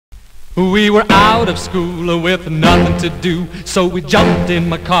We were out of school with nothing to do, so we jumped in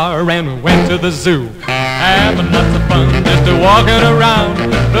my car and we went to the zoo. Having lots of fun just walking around,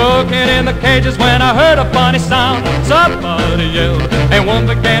 looking in the cages when I heard a funny sound. Somebody yelled and one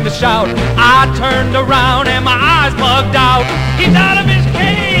began to shout. I turned around and my eyes bugged out. He's out of his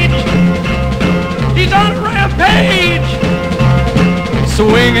cage! He's on a rampage!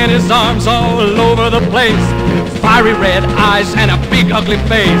 Swinging his arms all over the place, fiery red eyes and a big ugly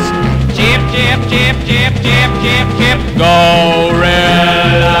face. Chip, chip, chip, chip, chip, chip, chip,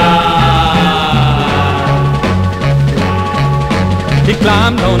 gorilla. He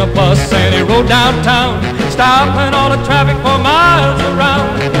climbed on a bus and he rode downtown, stopping all the traffic for miles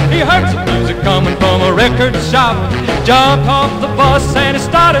around. He heard some music coming from a record shop, jumped off the bus and he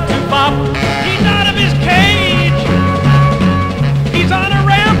started to pop. He's out of his cage! He's on a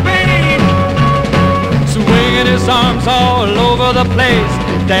rampage! Swinging his arms all over the place,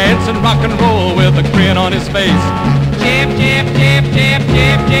 dancing rock and roll with a grin on his face. Chip, chip, chip, chip,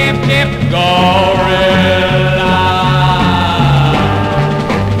 chip, chip, chip, gorilla.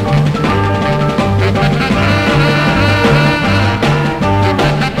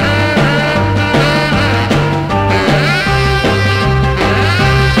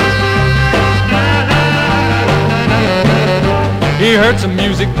 He heard some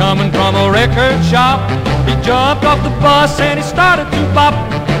music coming from a record shop. He jumped off the bus and he started to bop.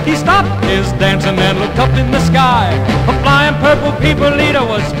 He stopped his dancing and looked up in the sky. A flying purple people eater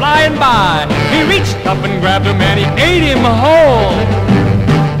was flying by. He reached up and grabbed him and he ate him whole.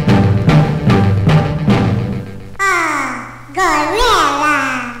 Ah, God.